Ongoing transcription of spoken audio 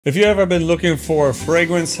If you've ever been looking for a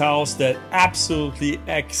fragrance house that absolutely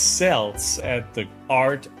excels at the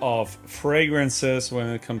art of fragrances when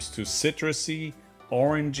it comes to citrusy,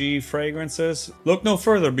 orangey fragrances, look no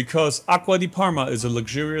further, because Acqua di Parma is a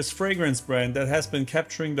luxurious fragrance brand that has been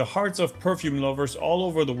capturing the hearts of perfume lovers all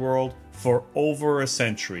over the world for over a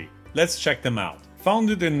century. Let's check them out.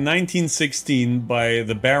 Founded in 1916 by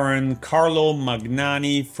the Baron Carlo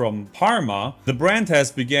Magnani from Parma, the brand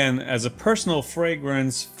has begun as a personal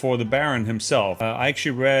fragrance for the Baron himself. I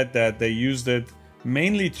actually read that they used it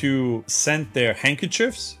mainly to scent their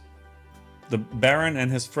handkerchiefs. The Baron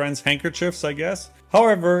and his friends' handkerchiefs, I guess.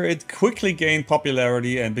 However, it quickly gained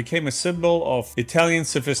popularity and became a symbol of Italian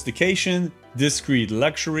sophistication, discreet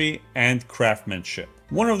luxury, and craftsmanship.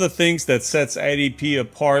 One of the things that sets ADP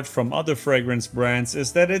apart from other fragrance brands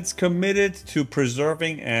is that it's committed to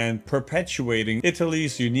preserving and perpetuating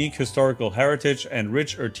Italy's unique historical heritage and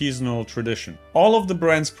rich artisanal tradition. All of the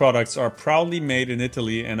brand's products are proudly made in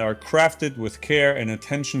Italy and are crafted with care and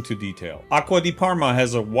attention to detail. Acqua di Parma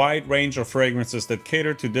has a wide range of fragrances that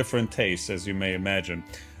cater to different tastes, as you may imagine.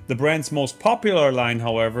 The brand's most popular line,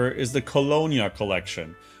 however, is the Colonia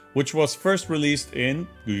collection, which was first released in,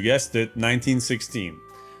 you guessed it, 1916.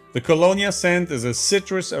 The Colonia scent is a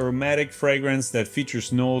citrus aromatic fragrance that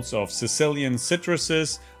features notes of Sicilian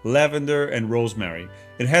citruses, lavender, and rosemary.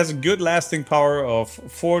 It has a good lasting power of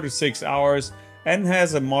 4 to 6 hours and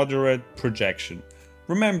has a moderate projection.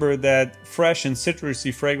 Remember that fresh and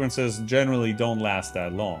citrusy fragrances generally don't last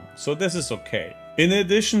that long, so this is okay. In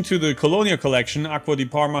addition to the Colonia collection, Acqua di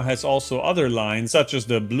Parma has also other lines, such as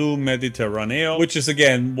the Blue Mediterraneo, which is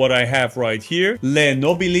again what I have right here, Le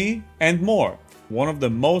Nobili, and more. One of the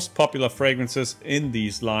most popular fragrances in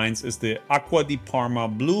these lines is the Acqua di Parma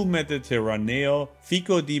Blue Mediterraneo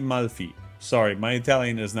Fico di Amalfi. Sorry, my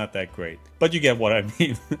Italian is not that great, but you get what I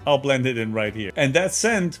mean. I'll blend it in right here. And that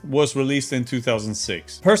scent was released in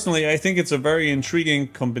 2006. Personally, I think it's a very intriguing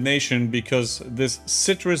combination because this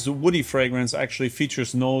citrus woody fragrance actually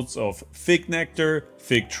features notes of fig nectar,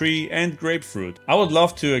 fig tree, and grapefruit. I would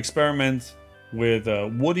love to experiment with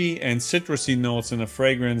woody and citrusy notes in a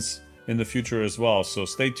fragrance in the future as well, so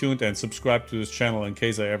stay tuned and subscribe to this channel in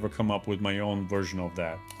case I ever come up with my own version of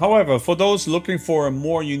that. However, for those looking for a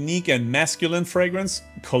more unique and masculine fragrance,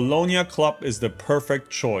 Colonia Club is the perfect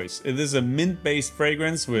choice. It is a mint-based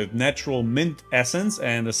fragrance with natural mint essence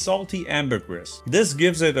and a salty ambergris. This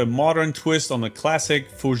gives it a modern twist on a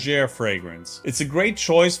classic fougere fragrance. It's a great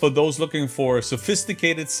choice for those looking for a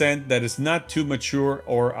sophisticated scent that is not too mature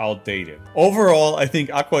or outdated. Overall, I think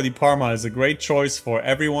Acqua di Parma is a great choice for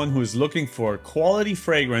everyone who is looking for a quality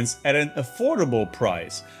fragrance at an affordable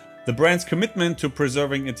price. The brand's commitment to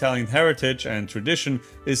preserving Italian heritage and tradition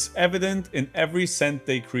is evident in every scent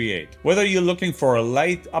they create. Whether you're looking for a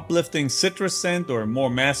light, uplifting citrus scent or a more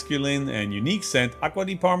masculine and unique scent, Acqua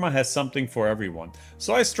di Parma has something for everyone.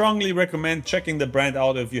 So I strongly recommend checking the brand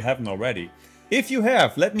out if you haven't already. If you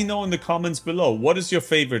have, let me know in the comments below, what is your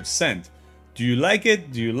favorite scent? Do you like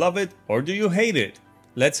it, do you love it, or do you hate it?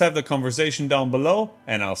 Let's have the conversation down below,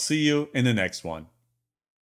 and I'll see you in the next one.